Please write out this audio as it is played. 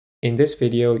In this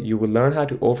video, you will learn how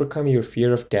to overcome your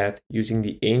fear of death using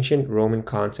the ancient Roman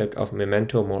concept of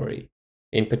memento mori.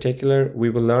 In particular,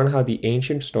 we will learn how the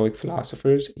ancient Stoic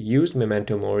philosophers used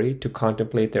memento mori to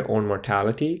contemplate their own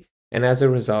mortality and as a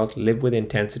result live with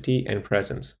intensity and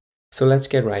presence. So let's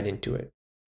get right into it.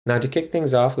 Now to kick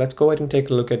things off, let's go ahead and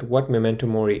take a look at what memento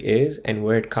mori is and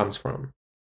where it comes from.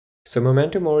 So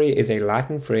memento mori is a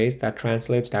Latin phrase that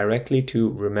translates directly to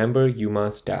remember you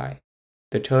must die.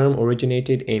 The term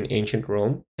originated in ancient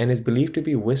Rome and is believed to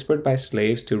be whispered by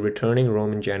slaves to returning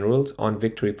Roman generals on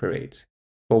victory parades.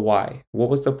 But why? What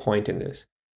was the point in this?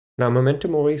 Now, memento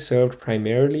mori served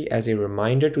primarily as a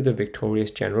reminder to the victorious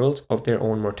generals of their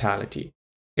own mortality.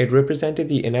 It represented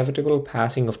the inevitable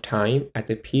passing of time at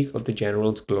the peak of the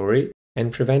general's glory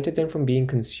and prevented them from being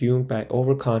consumed by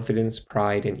overconfidence,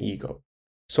 pride, and ego.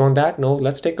 So on that note,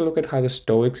 let's take a look at how the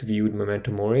Stoics viewed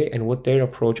memento mori and what their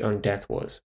approach on death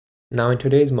was. Now, in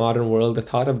today's modern world, the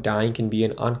thought of dying can be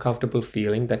an uncomfortable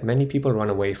feeling that many people run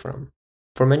away from.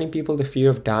 For many people, the fear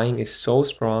of dying is so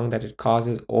strong that it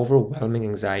causes overwhelming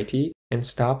anxiety and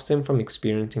stops them from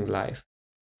experiencing life.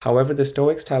 However, the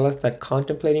Stoics tell us that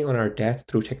contemplating on our death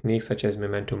through techniques such as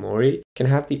memento mori can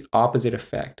have the opposite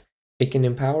effect. It can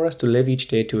empower us to live each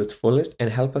day to its fullest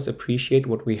and help us appreciate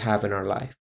what we have in our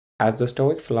life. As the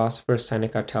Stoic philosopher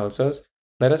Seneca tells us,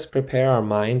 let us prepare our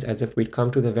minds as if we'd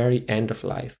come to the very end of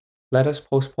life. Let us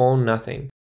postpone nothing.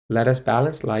 Let us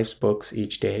balance life's books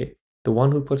each day. The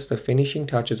one who puts the finishing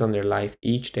touches on their life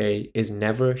each day is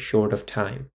never short of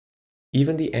time.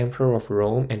 Even the emperor of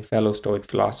Rome and fellow Stoic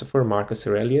philosopher Marcus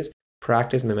Aurelius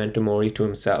practiced memento mori to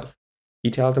himself. He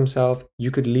tells himself,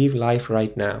 you could leave life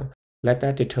right now. Let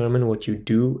that determine what you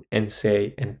do and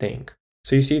say and think.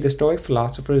 So you see, the Stoic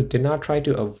philosophers did not try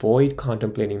to avoid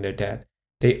contemplating their death.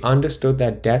 They understood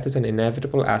that death is an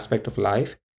inevitable aspect of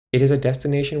life. It is a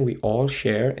destination we all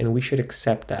share, and we should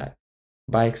accept that.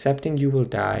 By accepting you will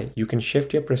die, you can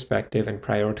shift your perspective and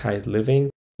prioritize living,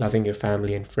 loving your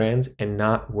family and friends, and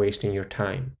not wasting your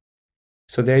time.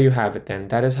 So there you have it then.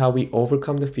 That is how we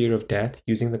overcome the fear of death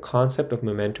using the concept of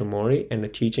memento mori and the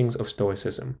teachings of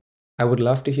Stoicism. I would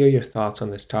love to hear your thoughts on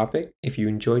this topic. If you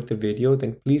enjoyed the video,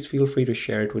 then please feel free to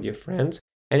share it with your friends.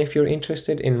 And if you're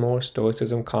interested in more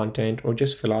Stoicism content or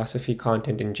just philosophy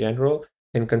content in general,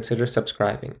 then consider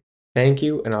subscribing. Thank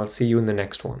you, and I'll see you in the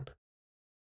next one.